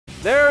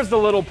There's the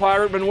little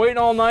pirate. Been waiting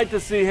all night to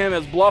see him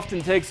as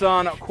Bluffton takes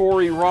on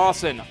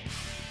Cory-Rawson.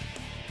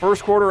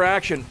 First quarter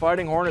action.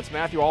 Fighting Hornets,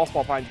 Matthew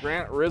Allspaw finds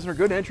Grant Risner.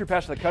 Good entry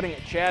pass to the cutting.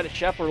 Chad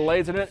Shepler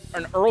lays in it.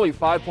 An early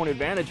 5-point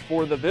advantage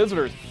for the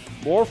visitors.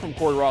 More from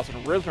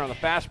Cory-Rawson. Risner on the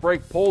fast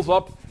break, pulls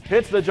up,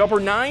 hits the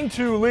jumper.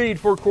 9-2 lead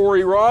for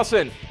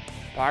Cory-Rawson.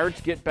 Pirates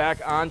get back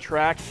on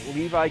track.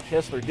 Levi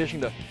Kistler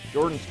dishing to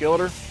Jordan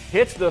Skilleter.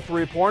 Hits the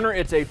three-pointer.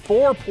 It's a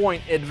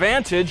 4-point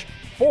advantage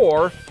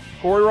for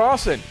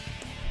Cory-Rawson.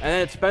 And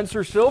then it's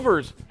Spencer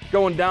Silvers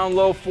going down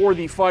low for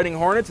the Fighting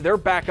Hornets. They're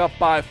back up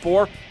by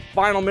 4.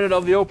 Final minute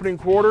of the opening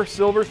quarter.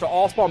 Silvers to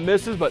Allspaw,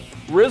 misses, but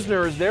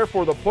Risner is there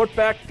for the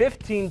putback.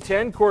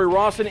 15-10,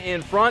 Cory-Rawson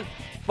in front.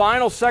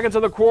 Final seconds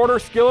of the quarter.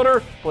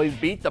 Skilleter plays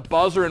beat the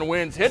buzzer and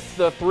wins. Hits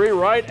the three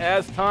right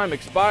as time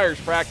expires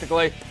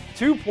practically.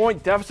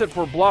 2-point deficit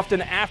for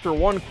Bluffton after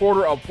 1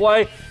 quarter of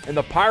play. And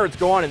the Pirates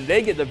go on and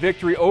they get the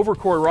victory over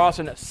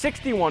Cory-Rawson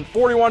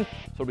 61-41. So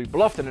it'll be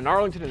Bluffton and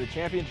Arlington in the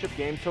championship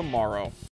game tomorrow.